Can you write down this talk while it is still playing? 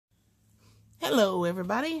Hello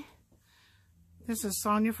everybody, this is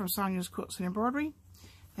Sonia from Sonia's Quilts and Embroidery,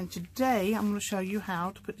 and today I'm going to show you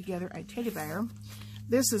how to put together a teddy bear.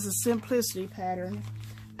 This is a Simplicity pattern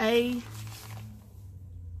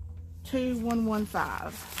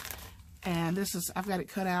A2115, and this is, I've got it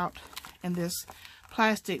cut out in this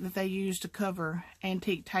plastic that they use to cover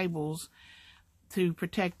antique tables to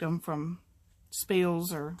protect them from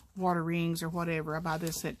spills or water rings or whatever. I buy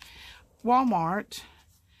this at Walmart.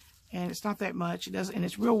 And it's not that much. It doesn't, and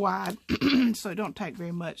it's real wide, so it don't take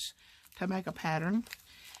very much to make a pattern.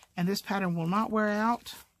 And this pattern will not wear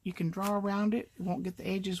out. You can draw around it. It won't get the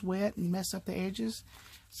edges wet and mess up the edges.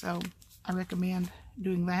 So I recommend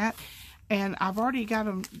doing that. And I've already got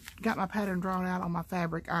my pattern drawn out on my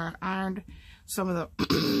fabric. I ironed some of the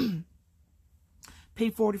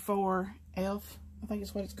P44F, I think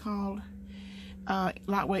is what it's called.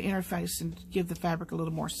 Lightweight interface, and give the fabric a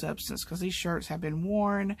little more substance, because these shirts have been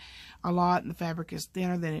worn a lot and the fabric is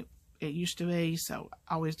thinner than it used to be, so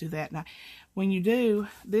I always do that. Now when you do,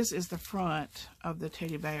 this is the front of the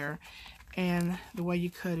teddy bear, and the way you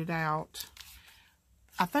cut it out,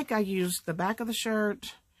 I think I used the back of the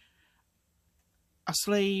shirt, a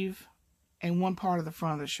sleeve, and one part of the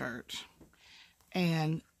front of the shirt,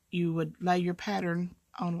 and you would lay your pattern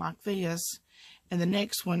on like this. And the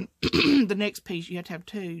next one, the next piece, you have to have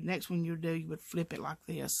two. Next one you would flip it like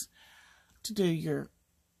this to do your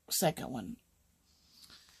second one.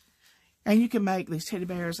 And you can make these teddy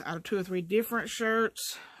bears out of 2 or 3 different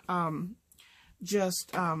shirts. You know,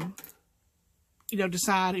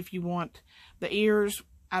 decide if you want the ears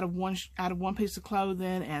out of one piece of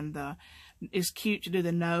clothing, and it's cute to do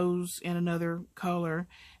the nose in another color,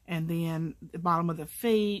 and then the bottom of the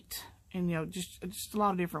feet. And, you know, just a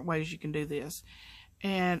lot of different ways you can do this.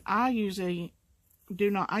 And I usually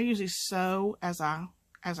sew as I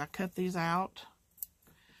cut these out.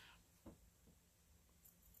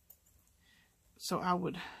 So I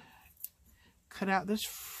would cut out this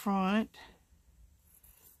front.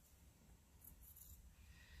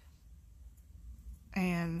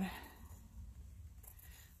 And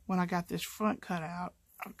when I got this front cut out,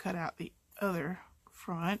 I'll cut out the other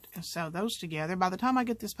front and sew those together. By the time I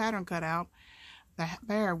get this pattern cut out, the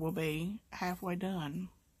bear will be halfway done.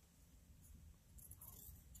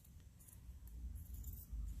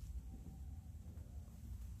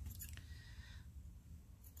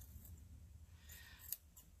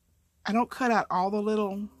 I don't cut out all the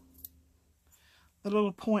little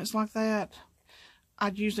points like that.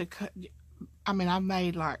 I'd usually cut, I mean, I've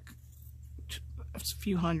made like a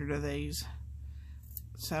few hundred of these,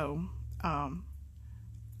 so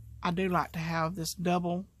I do like to have this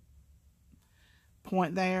double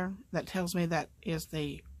point there. That tells me that is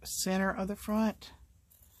the center of the front.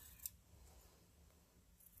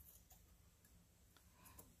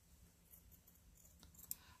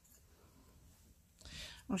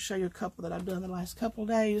 I'll show you a couple that I've done the last couple of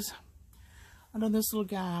days. I've done this little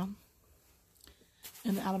guy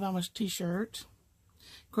in the Alabama t-shirt.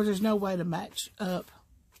 Of course, there's no way to match up,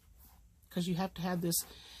 because you have to have this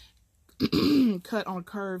cut on a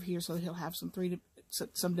curve here so that he'll have some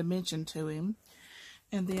dimension to him.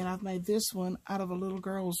 And then I've made this one out of a little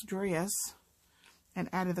girl's dress and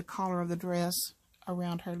added the collar of the dress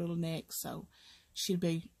around her little neck, so she'd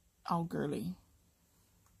be all girly.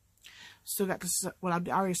 Still got to, well, I've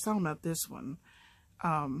already sewn up this one.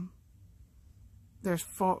 There's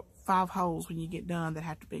 5 holes when you get done that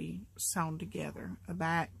have to be sewn together. The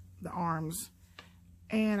back, the arms,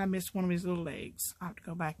 and I missed one of his little legs. I have to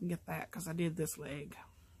go back and get that because I did this leg.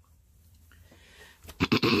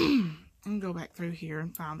 I'm going to go back through here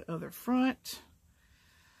and find the other front.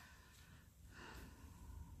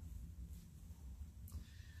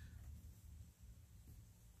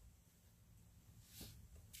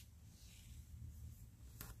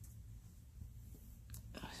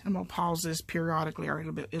 I'm going to pause this periodically, or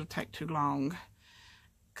it'll take too long.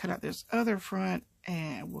 Cut out this other front,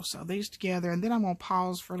 and we'll sew these together, and then I'm going to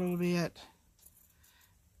pause for a little bit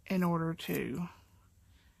in order to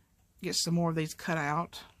get some more of these cut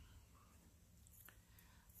out.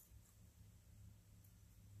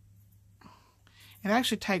 It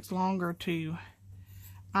actually takes longer to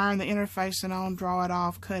iron the interfacing on, draw it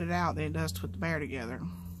off, cut it out than it does to put the bear together.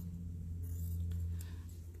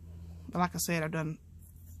 But like I said, I've done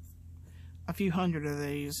a few hundred of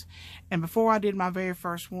these, and before I did my very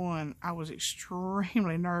first one, I was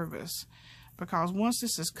extremely nervous, because once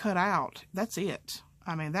this is cut out, that's it.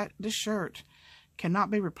 I mean, this shirt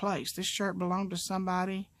cannot be replaced. This shirt belonged to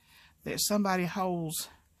somebody that somebody holds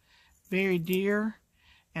very dear,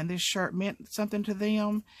 and this shirt meant something to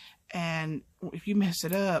them, and if you mess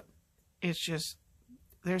it up, it's just,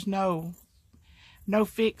 there's no no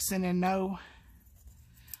fixing and no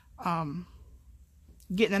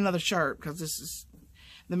getting another shirt, because this is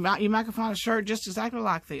you might find a shirt just exactly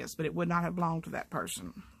like this, but it would not have belonged to that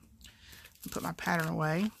person. Put my pattern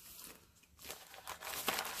away.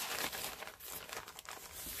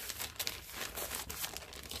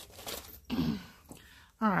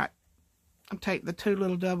 All right, I'll take the two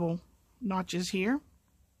little double notches here.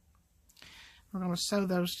 We're going to sew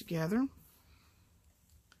those together,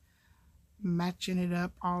 matching it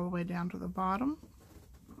up all the way down to the bottom,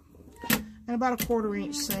 and about a 1/4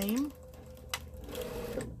 inch seam.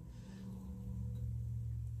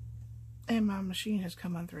 And my machine has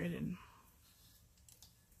come unthreaded.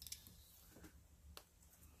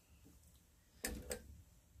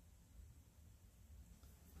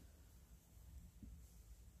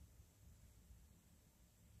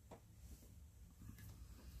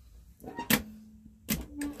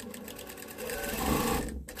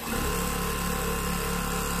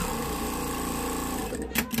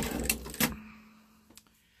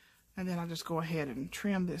 And then I'll just go ahead and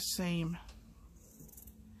trim this seam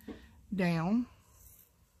down,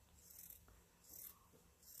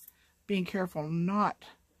 being careful not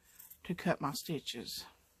to cut my stitches.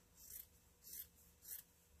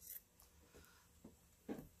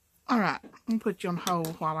 All right, I'm gonna put you on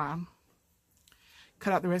hold while I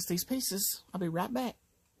cut out the rest of these pieces. I'll be right back.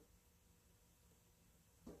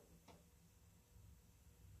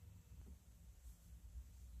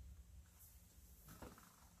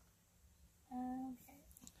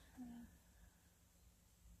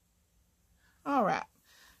 All right,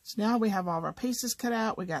 so now we have all of our pieces cut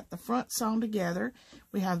out. We got the front sewn together.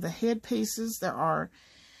 We have the head pieces. There are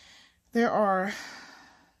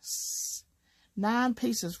 9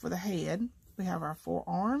 pieces for the head. We have our 4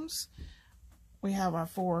 arms. We have our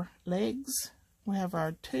 4 legs. We have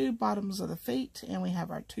our 2 bottoms of the feet, and we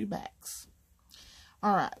have our 2 backs.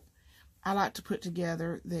 All right, I like to put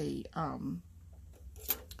together the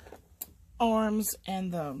arms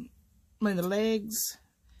and the legs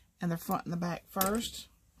and the front and the back first.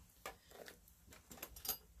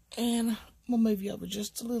 And we'll move you over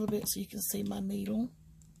just a little bit so you can see my needle.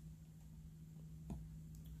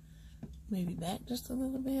 Move you back just a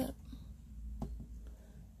little bit.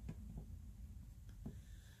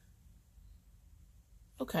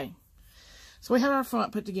 Okay, so we have our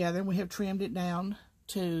front put together, and we have trimmed it down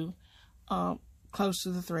to close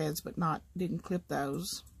to the threads, but didn't clip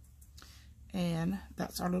those. And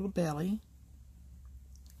that's our little belly.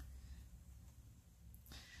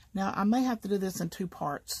 Now, I may have to do this in 2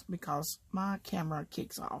 parts because my camera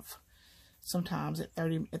kicks off sometimes at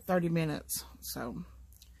 30 minutes. So I'm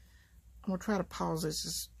going to try to pause this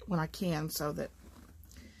just when I can so that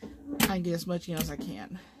I can get as much in as I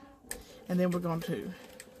can. And then we're going to...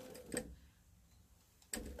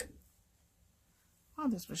 Oh,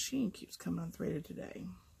 this machine keeps coming unthreaded today.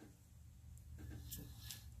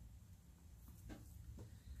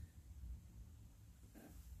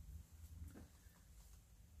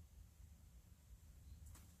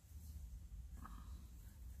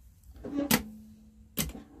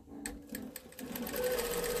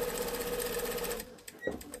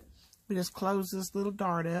 We just close this little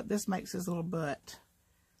dart up. This makes his little butt.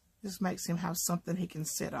 This makes him have something he can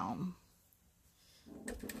sit on.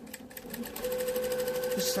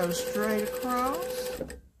 Just sew straight across.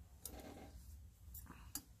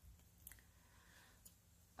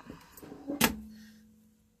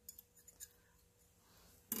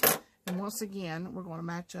 And once again, we're going to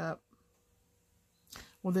match up.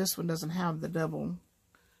 Well, this one doesn't have the double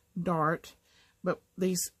dart, but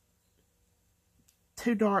these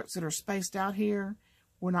 2 darts that are spaced out here,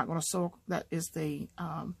 we're not going to sew. That is the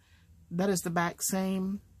back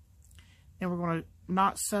seam, and we're going to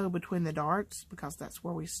not sew between the darts because that's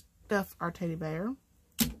where we stuff our teddy bear.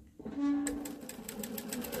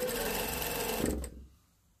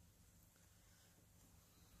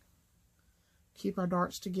 Keep our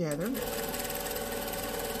darts together.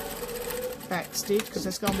 Back stitch, because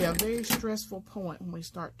it's going to be a very stressful point when we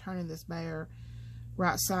start turning this bear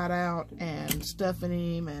right side out and stuffing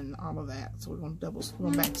him and all of that. So we're going to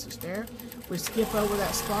back stitch there. We skip over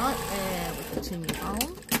that spot and we continue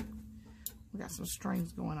on. We got some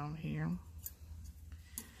strings going on here.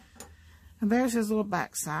 And there's his little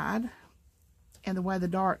back side. And the way the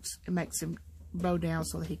darts, it makes him bow down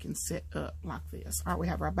so that he can sit up like this. All right, we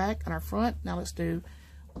have our back and our front. Now let's do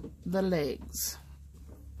the legs.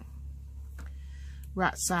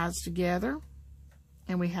 Right sides together.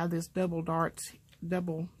 And we have this double darts.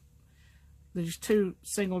 There's 2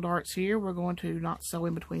 single darts here. We're going to not sew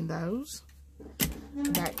in between those.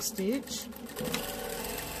 Back stitch,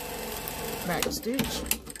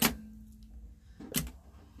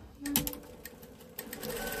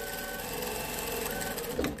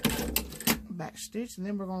 stitch, and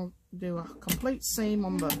then we're going to do a complete seam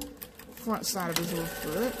on the front side of his little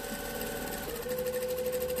foot.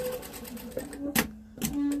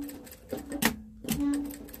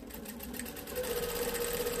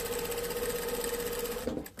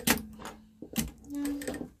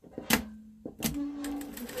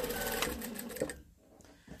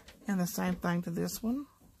 And the same thing to this one.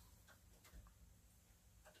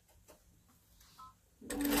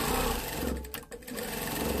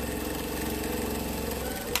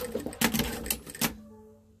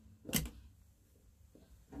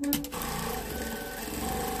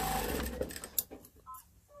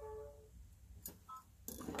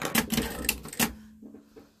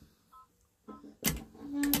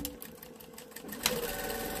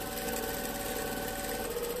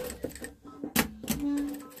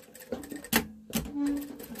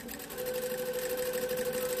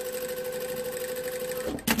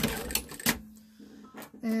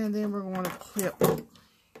 And then we're going to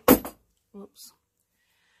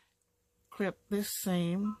clip this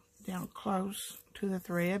seam down close to the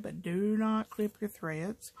thread, but do not clip your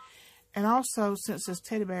threads. And also, since this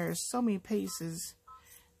teddy bear is so many pieces,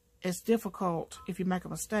 it's difficult if you make a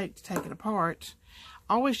mistake to take it apart.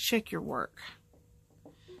 Always check your work.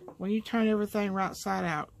 When you turn everything right side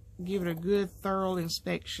out, give it a good thorough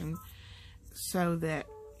inspection so that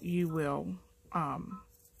you will,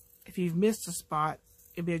 if you've missed a spot,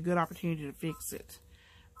 it'd be a good opportunity to fix it.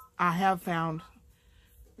 I have found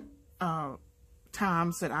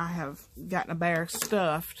times that I have gotten a bear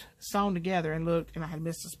stuffed, sewn together, and looked, and I had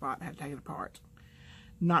missed a spot and had to take it apart.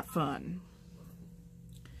 Not fun.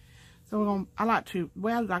 So we're going. The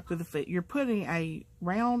way I like to do the foot, you're putting a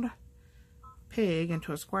round peg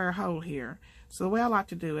into a square hole here. So the way I like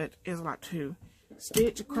to do it is I like to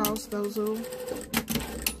stitch across those little,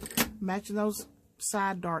 matching those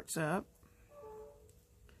side darts up.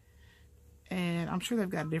 And I'm sure they've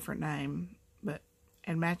got a different name,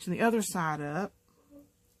 and matching the other side up.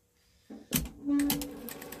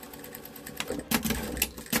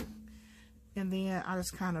 And then I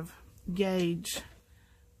just kind of gauge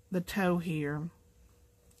the toe here.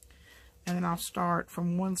 And then I'll start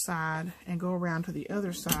from one side and go around to the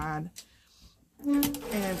other side.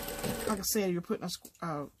 And like I said, you're putting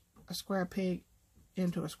a square peg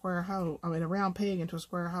into a square hole. I mean, a round peg into a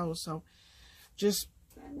square hole. So just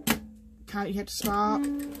kind of, you have to stop,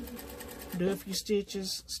 do a few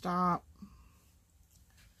stitches, stop,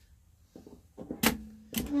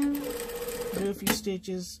 do a few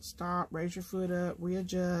stitches, stop, raise your foot up,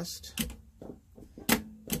 readjust.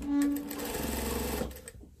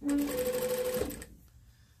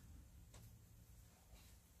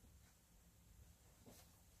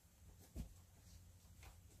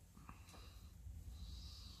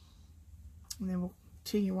 And then we'll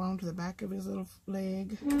continue on to the back of his little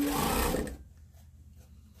leg.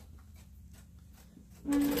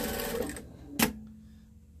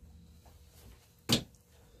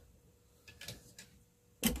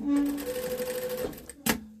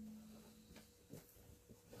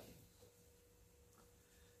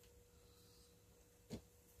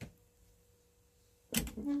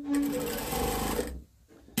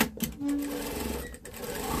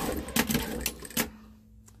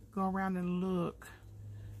 Go around and look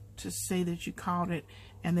to see that you caught it,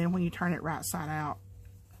 and then when you turn it right side out,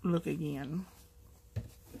 look again.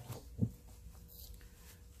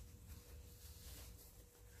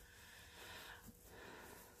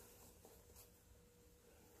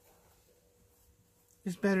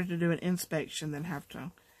 It's better to do an inspection than have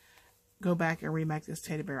to go back and remake this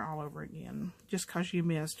teddy bear all over again, just because you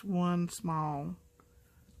missed one small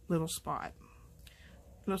little spot.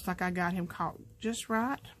 Looks like I got him caught just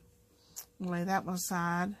right. We'll lay that one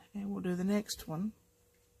aside, and we'll do the next one.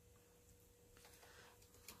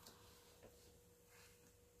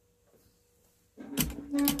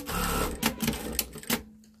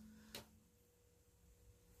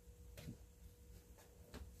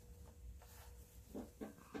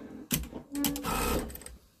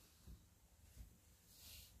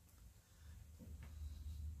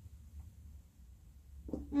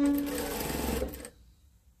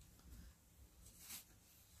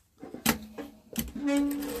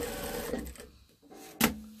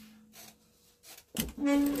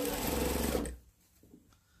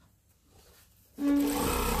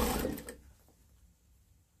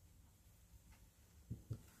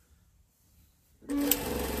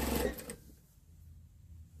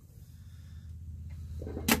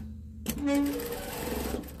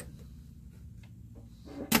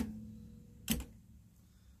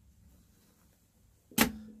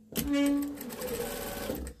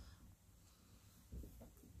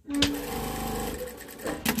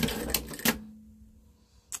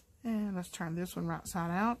 let's turn this one right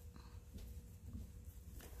side out.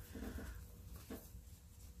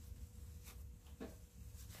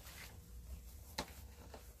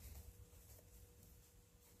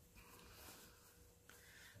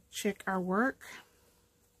 Check our work.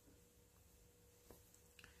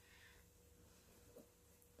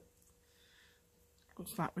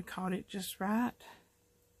 Looks like we caught it just right.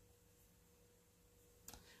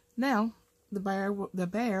 Now, the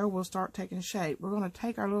bear will start taking shape. We're going to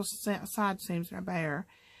take our little side seams in our bear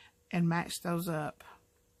and match those up.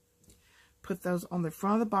 Put those on the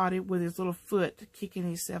front of the body with his little foot kicking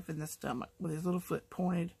himself in the stomach, with his little foot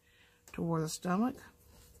pointed toward the stomach.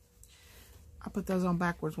 I put those on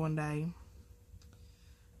backwards one day.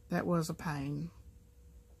 That was a pain.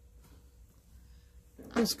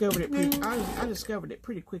 I discovered it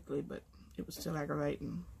pretty quickly, but it was still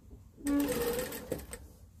aggravating.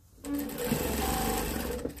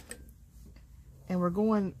 And we're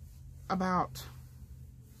going about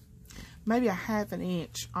maybe a ½ an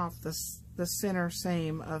inch off the center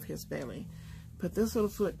seam of his belly. Put this little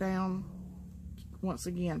foot down, once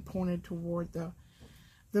again pointed toward the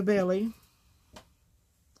belly,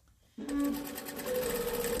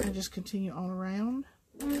 and just continue on around,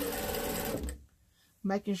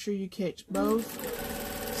 making sure you catch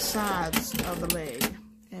both sides of the leg,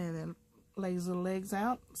 and then lay his little legs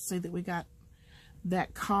out. See that we got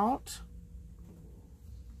that caught.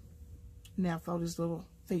 Now fold his little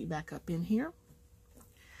feet back up in here,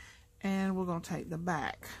 and we're going to take the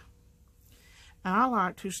back. And I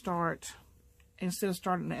like to start, instead of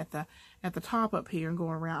starting at the top up here and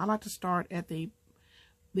going around, I like to start at the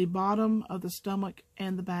bottom of the stomach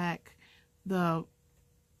and the back, the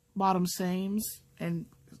bottom seams, and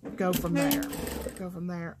go from there. Go from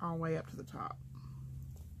there all the way up to the top.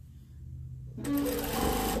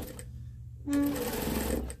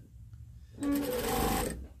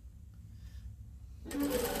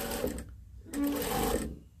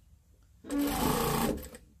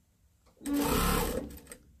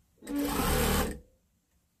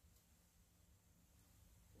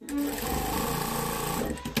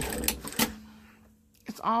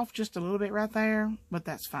 It's off just a little bit right there, but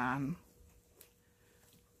that's fine.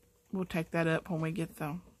 We'll take that up when we get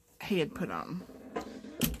the head put on.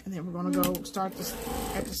 And then we're going to go start this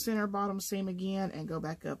at the center bottom seam again and go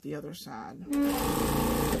back up the other side.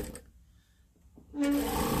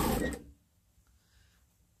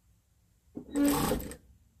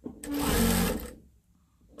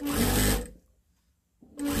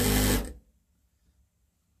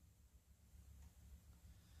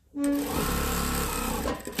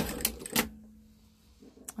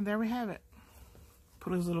 And there we have it.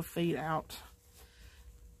 Put his little feet out,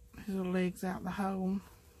 his little legs out the hole.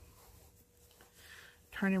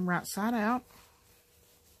 Turn him right side out.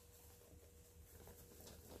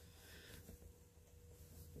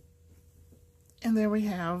 And there we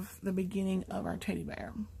have the beginning of our teddy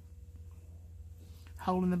bear.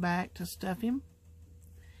 Hole in the back to stuff him.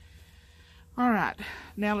 Alright,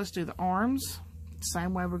 now let's do the arms.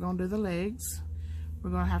 Same way we're going to do the legs.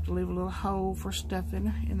 We're going to have to leave a little hole for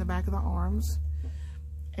stuffing in the back of the arms.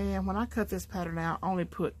 And when I cut this pattern out, I only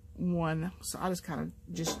put one, so I just kind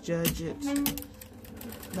of just judge it.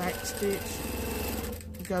 Back stitch,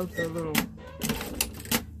 go through a little,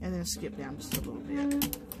 and then skip down just a little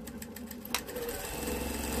bit.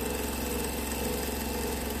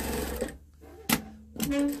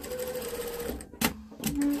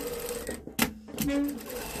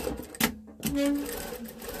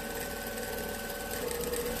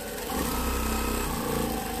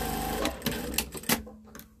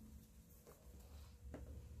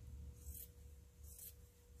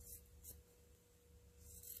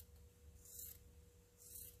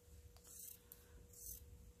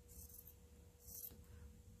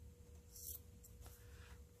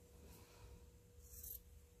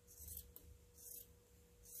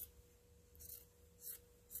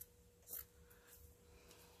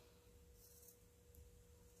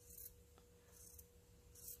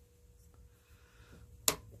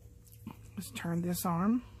 Let's turn this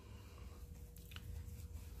arm.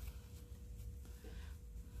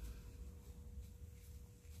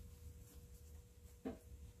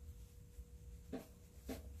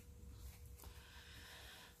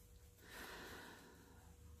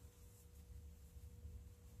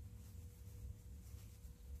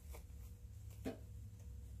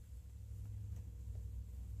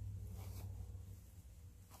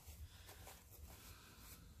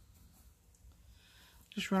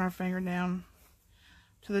 Just run our finger down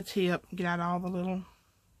to the tip, get out all the little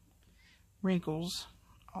wrinkles.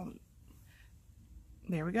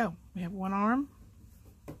 There we go. We have one arm.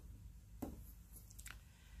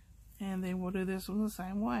 And then we'll do this one the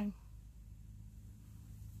same way.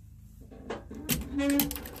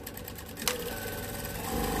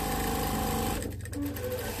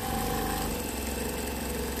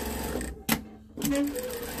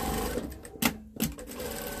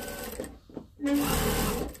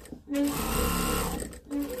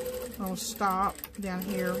 I'll stop down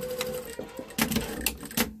here,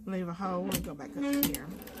 leave a hole, and go back up here.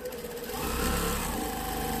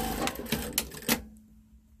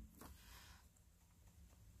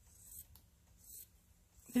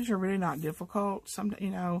 These are really not difficult. Some, you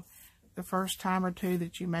know, the first time or two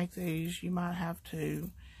that you make these, you might have to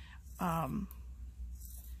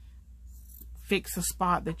fix a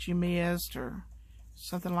spot that you missed or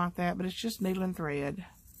something like that, but it's just needle and thread.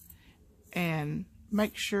 And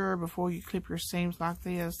make sure before you clip your seams like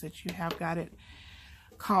this that you have got it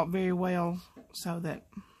caught very well, so that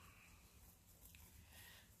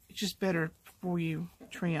it's just better before you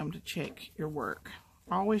trim to check your work.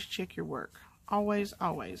 Always check your work. Always,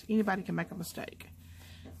 always. Anybody can make a mistake.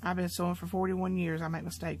 I've been sewing for 41 years. I make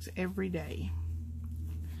mistakes every day.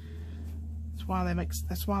 That's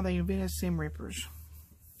why they invented seam rippers.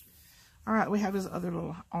 All right, we have his other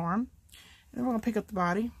little arm. And then we're going to pick up the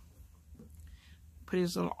body. Put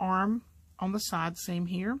his little arm on the side seam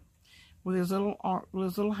here, with his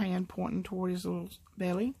little hand pointing toward his little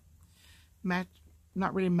belly. Not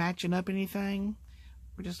really matching up anything.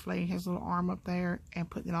 We're just laying his little arm up there and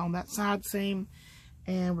putting it on that side seam.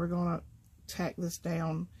 And we're going to tack this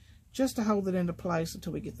down just to hold it into place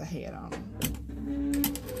until we get the head on.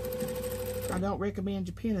 I don't recommend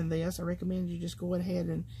you pinning this. I recommend you just go ahead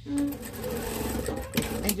and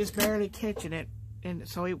just barely catching it. And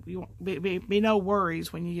so it won't be no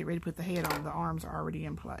worries when you get ready to put the head on. The arms are already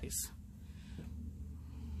in place.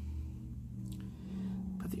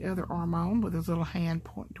 Put the other arm on with his little hand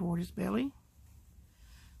pointing toward his belly.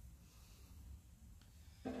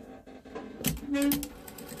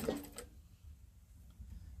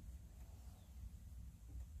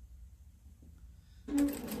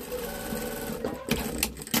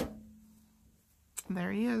 And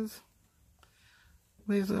there he is,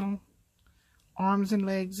 with his little arms and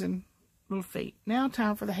legs and little feet. Now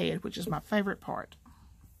time for the head, which is my favorite part.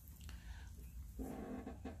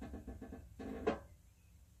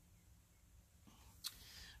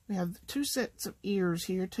 We have 2 sets of ears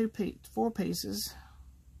here, 4 pieces.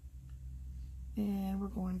 And we're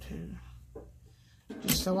going to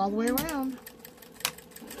just sew all the way around.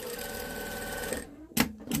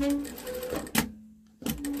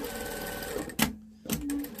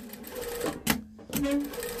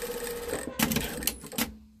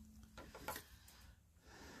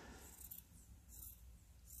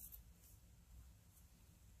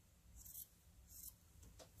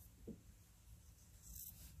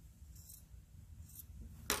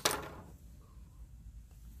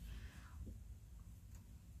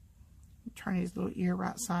 Turn his little ear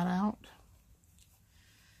right side out.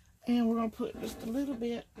 And we're going to put just a little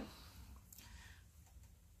bit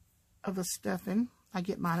of the stuffing. I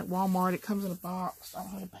get mine at Walmart. It comes in a box. I don't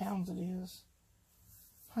know how many pounds it is.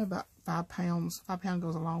 Probably about 5 pounds. 5 pounds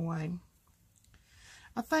goes a long way.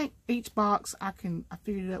 I think each box I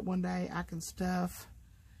figured it out one day, I can stuff,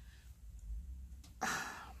 I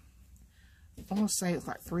want to say it's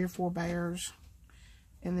like 3 or 4 bears.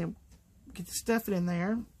 And then get the stuffing in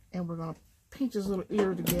there. And we're going to pinch his little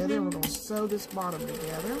ear together, and we're going to sew this bottom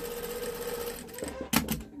together.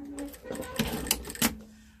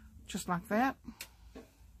 Just like that.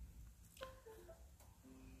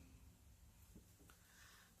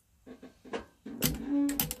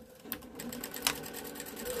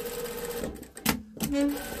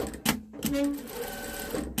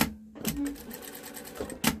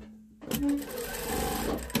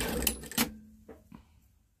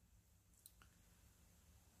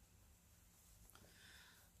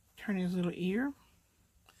 Turn his little ear,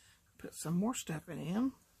 put some more stuffing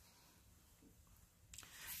in.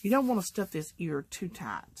 You don't want to stuff this ear too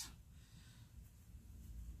tight.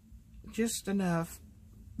 Just enough,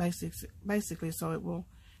 basically, so it will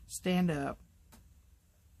stand up.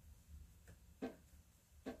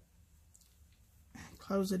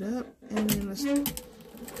 Close it up, and then let's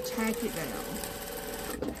tack it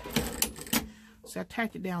down. So I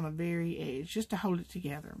tacked it down the very edge, just to hold it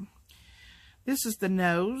together. This is the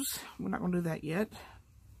nose. We're not going to do that yet.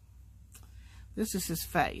 This is his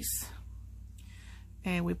face.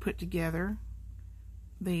 And we put together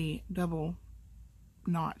the double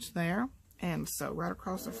notch there. And so right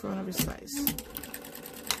across the front of his face.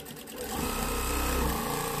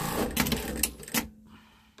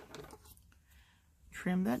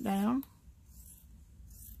 Trim that down.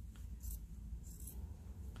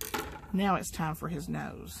 Now it's time for his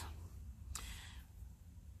nose.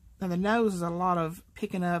 Now the nose is a lot of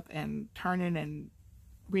picking up and turning and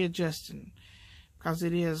readjusting, because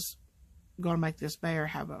it is going to make this bear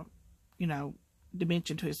have a, you know,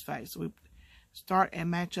 dimension to his face. So we start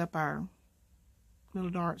and match up our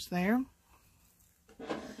little darts there.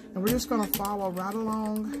 And we're just going to follow right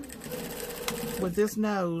along with this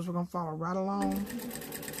nose. We're going to follow right along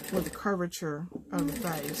with the curvature of the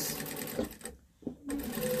face.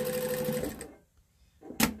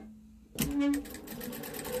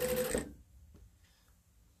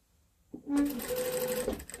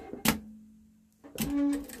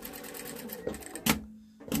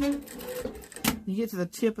 You get to the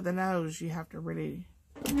tip of the nose, you have to really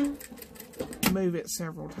move it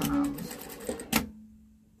several times.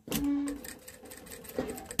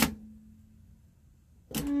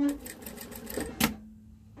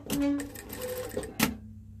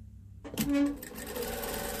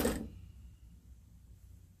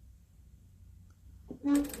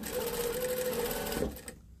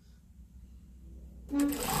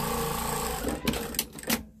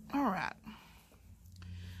 Alright,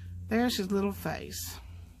 there's his little face.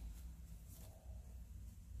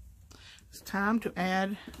 It's time to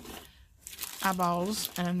add eyeballs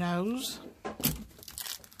and a nose.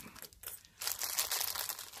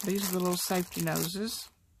 These are the little safety noses.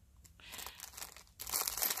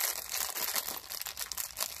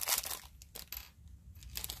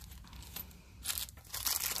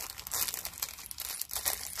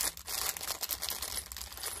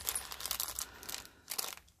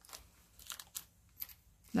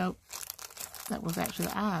 Nope, that was actually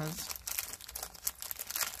the eyes.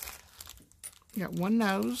 You got one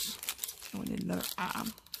nose, and we need another eye.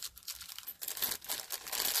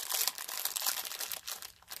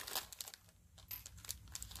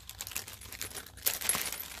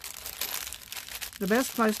 The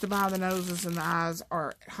best place to buy the noses and the eyes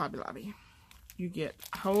are at Hobby Lobby. You get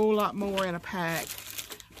a whole lot more in a pack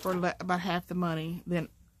for about half the money than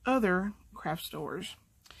other craft stores.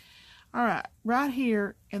 Alright, right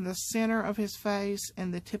here in the center of his face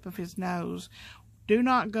and the tip of his nose, do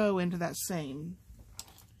not go into that seam.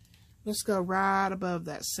 Let's go right above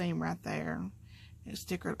that seam right there. And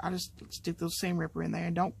I just stick the seam ripper in there.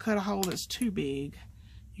 And don't cut a hole that's too big.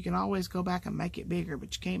 You can always go back and make it bigger,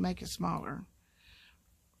 but you can't make it smaller.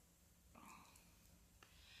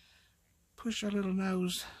 Push our little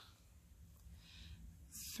nose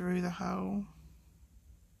through the hole.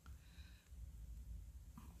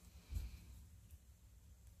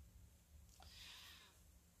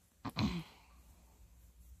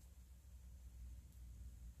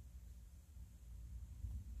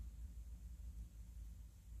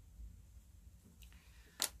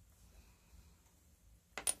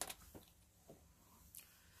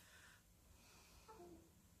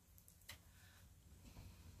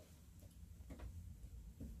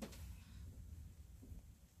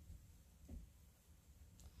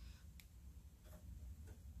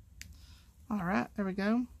 All right, there we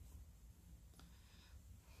go.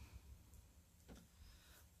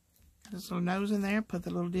 This little nose in there, put the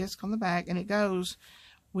little disc on the back, and it goes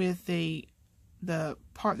with the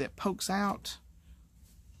part that pokes out,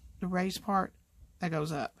 the raised part, that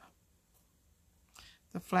goes up.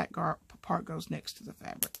 The flat part goes next to the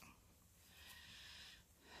fabric.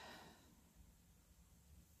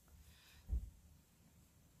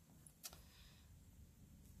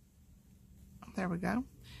 There we go.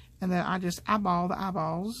 And then I just eyeball the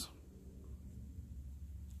eyeballs.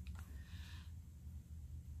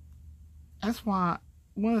 That's why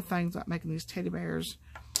one of the things about making these teddy bears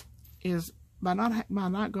is by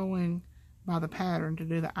not going by the pattern to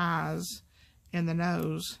do the eyes and the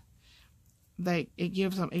nose, it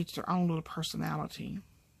gives them each their own little personality.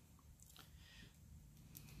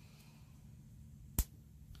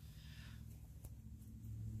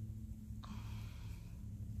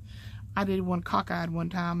 I did one cockeyed one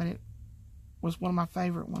time, and it was one of my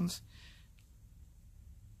favorite ones.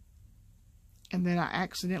 And then I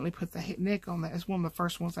accidentally put the neck on that. It's one of the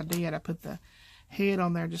first ones I did. I put the head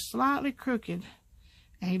on there just slightly crooked,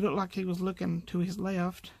 and he looked like he was looking to his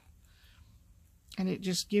left. And it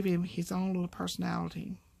just gave him his own little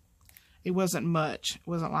personality. It wasn't much. It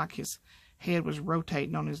wasn't like his head was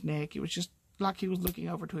rotating on his neck. It was just like he was looking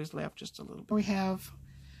over to his left just a little bit. We have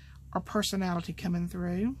our personality coming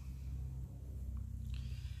through.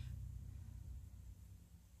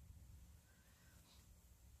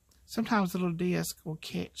 Sometimes the little disc will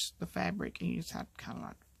catch the fabric, and you just have to kind of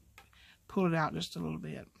like pull it out just a little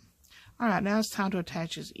bit. All right, now it's time to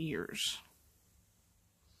attach his ears.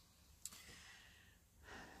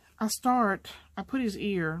 I put his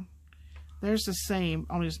ear there's the seam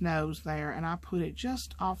on his nose there, and I put it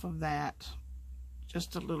just off of that,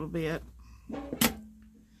 just a little bit.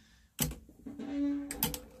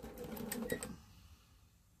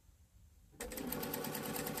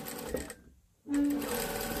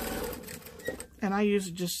 And I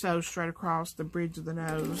usually just sew straight across the bridge of the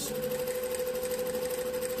nose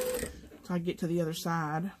till I get to the other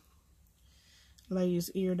side. Lay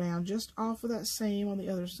his ear down just off of that seam on the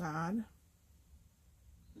other side.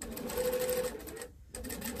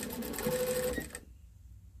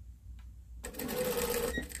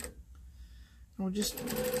 And we're just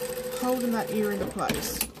holding that ear into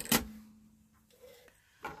place.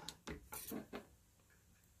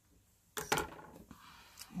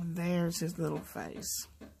 And there's his little face.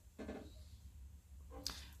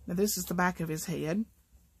 Now this is the back of his head.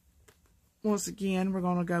 Once again, we're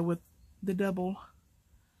going to go with the double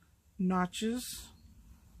notches.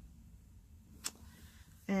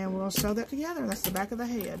 And we'll sew that together. That's the back of the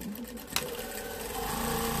head.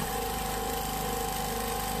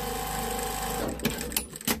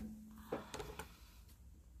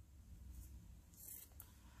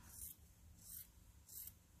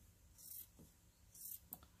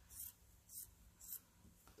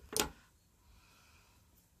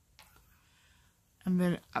 And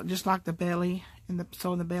then, just like the belly and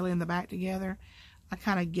sewing the belly and the back together, I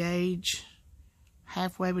kind of gauge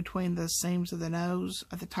halfway between the seams of the nose,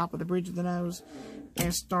 at the top of the bridge of the nose,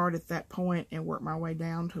 and start at that point and work my way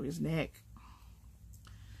down to his neck.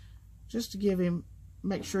 Just to give him,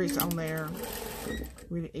 make sure it's on there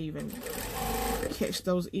really even. Catch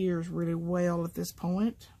those ears really well at this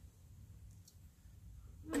point.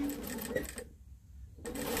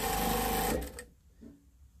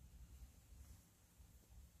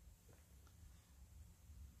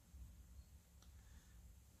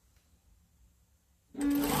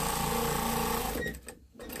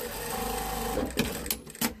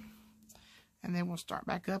 And then we'll start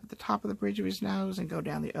back up at the top of the bridge of his nose and go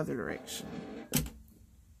down the other direction.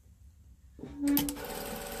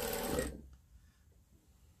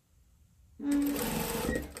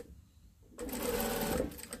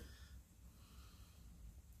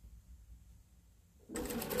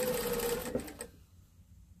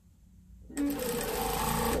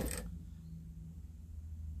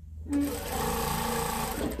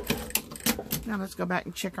 Now let's go back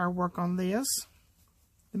and check our work on this.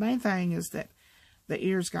 The main thing is that the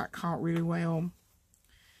ears got caught really well.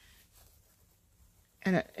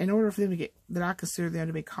 And in order for them to get, that I consider them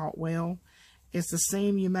to be caught well, it's the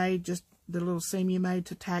seam you made, just the little seam you made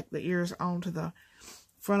to tack the ears onto the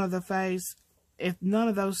front of the face. If none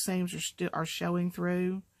of those seams are showing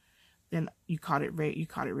through, then you caught it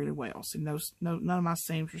really well. So none of my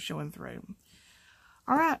seams are showing through.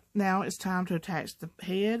 All right, now it's time to attach the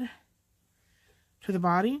head to the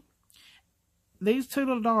body. These two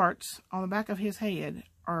little darts on the back of his head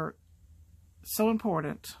are so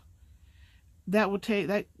important. That will tell you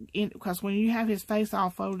that, because when you have his face all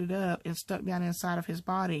folded up and stuck down inside of his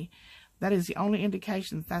body, that is the only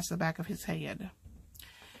indication that that's the back of his head.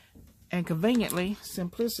 And conveniently,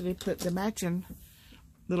 Simplicity put the matching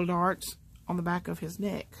little darts on the back of his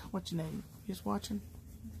neck. What's your name? You just watching?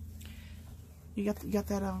 You got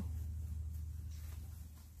that on?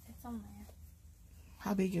 It's on there.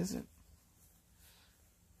 How big is it?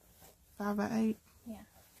 5 by 8? Yeah.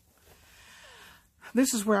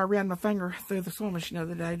 This is where I ran my finger through the sewing machine the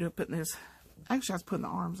other day to putting this. Actually, I was putting the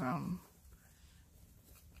arms on.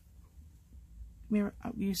 Remember,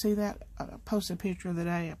 you see that? I posted a picture of the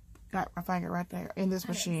day. I got my finger right there in this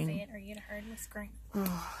machine. I didn't see it, or you'd have heard me scream.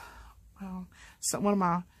 Well, so one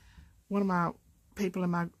of my people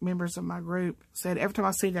in my members of my group said every time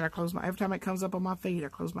I see that, every time it comes up on my feet, I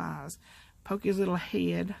close my eyes. Poke his little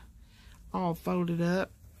head all folded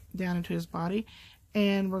up down into his body,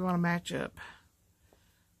 and we're going to match up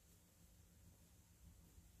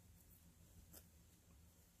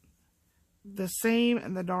the seam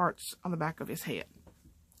and the darts on the back of his head.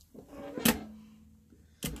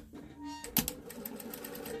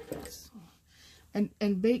 And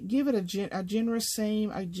give it a generous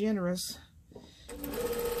seam, a generous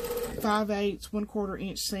 5/8, 1/4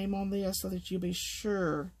 inch seam on this, so that you'll be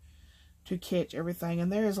sure to catch everything.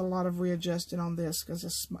 And there is a lot of readjusting on this because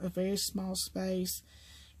it's a very small space.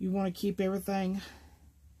 You want to keep everything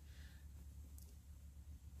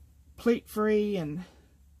pleat free and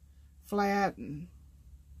flat, and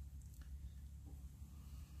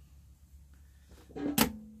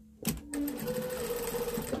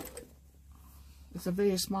it's a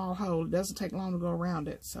very small hole. It doesn't take long to go around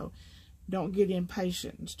it, so don't get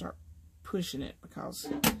impatient and start pushing it, because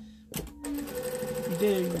if you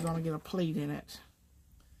do, you're going to get a pleat in it.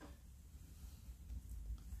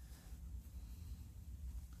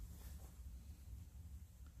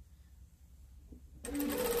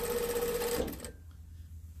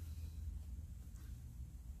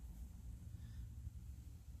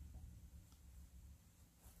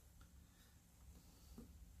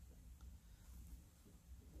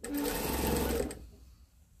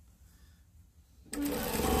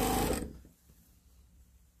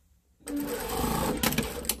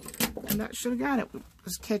 And that should have got it.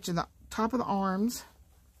 Just catching the top of the arms,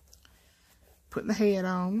 putting the head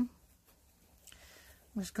on.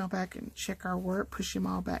 Let's go back and check our work. Push him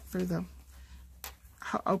all back through the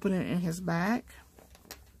opening in his back.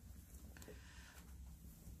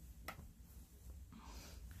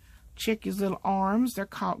 Check his little arms. They're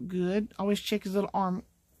caught good. Always check his little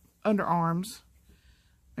underarms.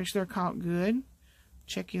 Make sure they're caught good.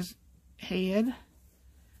 Check his head.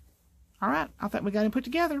 All right, I think we got him put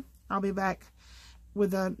together. I'll be back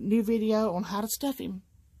with a new video on how to stuff him.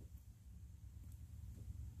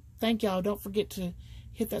 Thank y'all. Don't forget to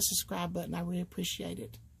hit that subscribe button. I really appreciate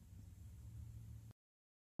it.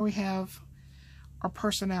 We have our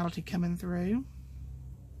personality coming through.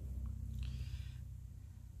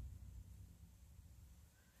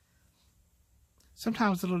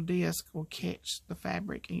 Sometimes the little disc will catch the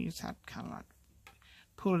fabric and you just have to kind of like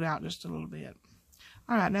pull it out just a little bit.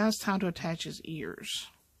 All right, now it's time to attach his ears.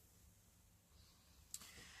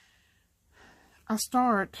 I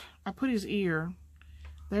put his ear,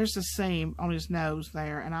 there's the seam on his nose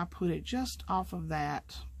there, and I put it just off of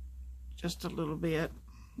that, just a little bit.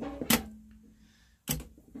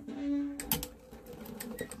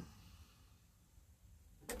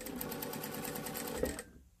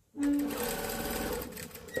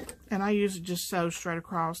 And I usually just sew straight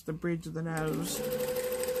across the bridge of the nose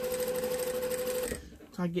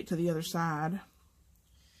so I get to the other side.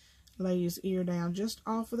 Lay his ear down just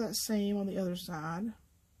off of that seam on the other side.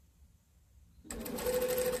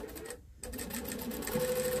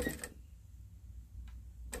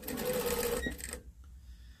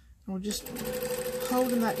 And we're just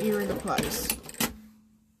holding that ear into place.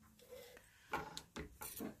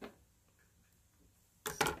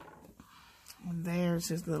 And there's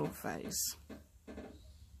his little face.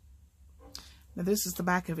 Now this is the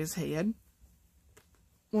back of his head.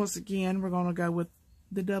 Once again, we're going to go with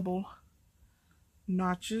the double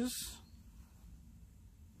notches.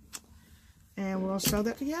 And we'll sew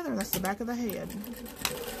that together. That's the back of the head.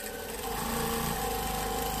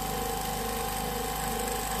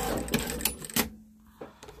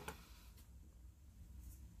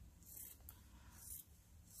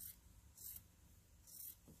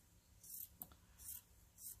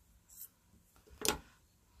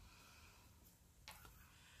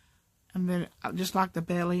 And then, just like the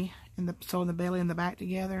belly, sewing the belly and the back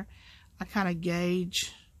together, I kind of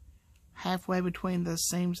gauge halfway between the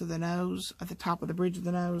seams of the nose, at the top of the bridge of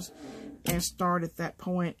the nose, and start at that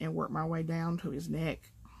point and work my way down to his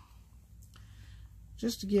neck.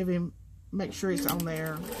 Just to give him, make sure it's on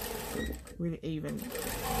there really even.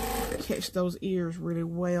 Catch those ears really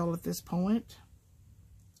well at this point.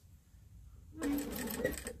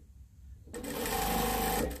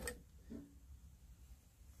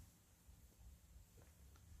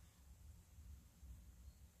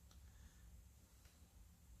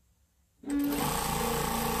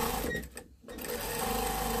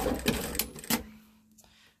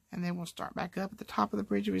 And then we'll start back up at the top of the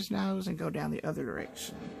bridge of his nose and go down the other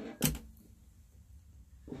direction.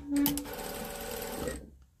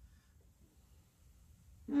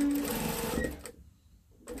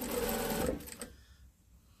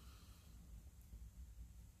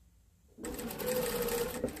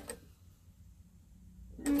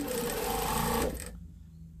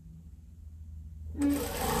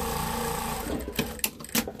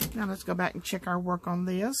 Now let's go back and check our work on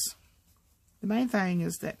this. The main thing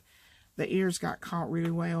is that the ears got caught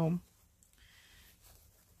really well.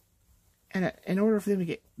 And in order for them to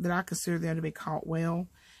get, that I consider them to be caught well,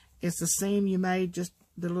 it's the seam you made, just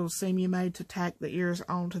the little seam you made to tack the ears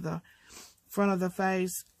onto the front of the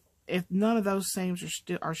face. If none of those seams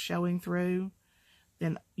are showing through,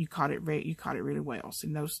 then you caught it really well. So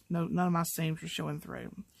none of my seams are showing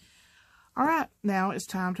through. All right, now it's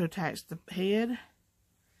time to attach the head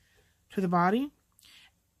to the body.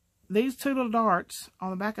 These two little darts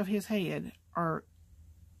on the back of his head are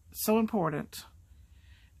so important.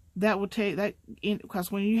 That will take that in, because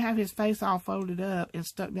when you have his face all folded up and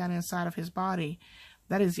stuck down inside of his body,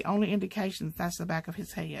 that is the only indication that that's the back of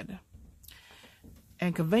his head.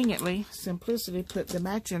 And conveniently, Simplicity put the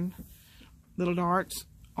matching little darts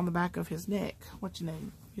on the back of his neck. What you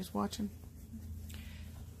need? You just watching?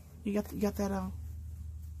 You got that on?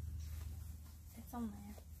 It's on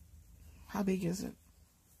there. How big is it?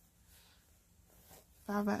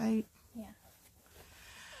 5 by 8? Yeah.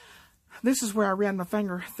 This is where I ran my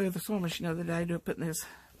finger through the sewing machine the other day putting this.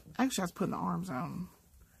 Actually, I was putting the arms on.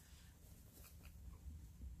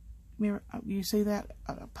 Remember, you see that?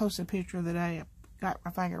 I posted a picture the other day. I got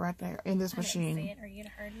my finger right there in this machine. I didn't see it, or you'd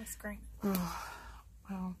have heard me scream.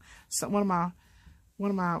 Well, so one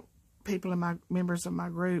of my people in my members of my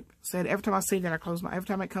group said every time I see that, every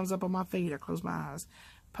time it comes up on my feet, I close my eyes.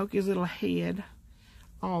 Poke his little head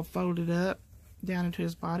all folded up down into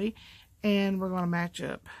his body, and we're going to match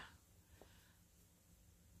up.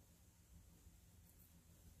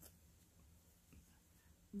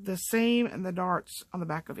 The seam and the darts on the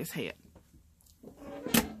back of his head.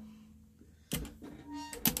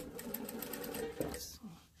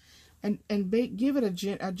 Give it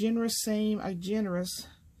a generous seam, a generous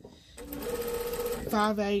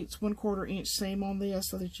 5/8, 1/4 inch seam on this,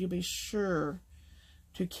 so that you'll be sure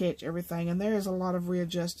to catch everything. And there is a lot of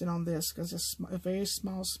readjusting on this because it's a very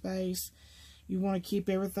small space. You want to keep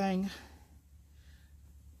everything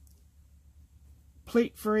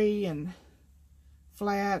pleat free and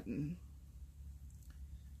flat, and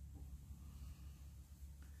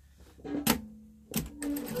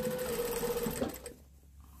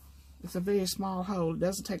it's a very small hole. It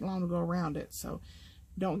doesn't take long to go around it, so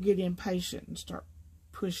don't get impatient and start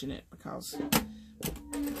pushing it, because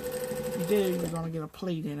if you do, you're going to get a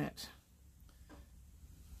pleat in it.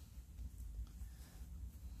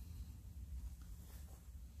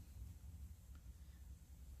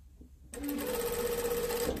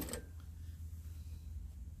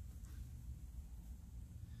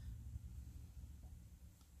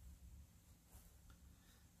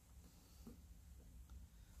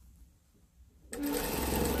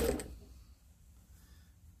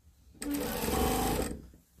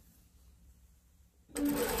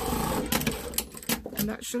 And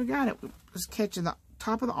that should have got it. Just catching the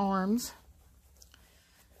top of the arms,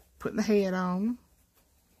 putting the head on.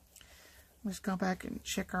 Let's go back and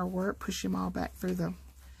check our work. Push him all back through the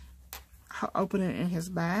opening in his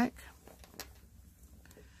back.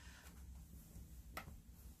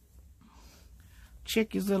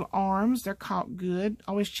 Check his little arms. They're caught good.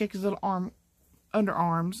 Always check his little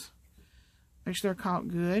underarms. Make sure they're caught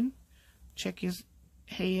good. Check his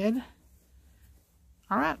head.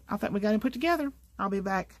 All right, I think we got him put together. I'll be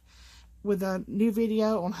back with a new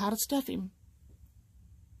video on how to stuff him.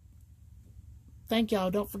 Thank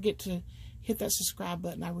y'all. Don't forget to hit that subscribe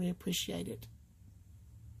button. I really appreciate it.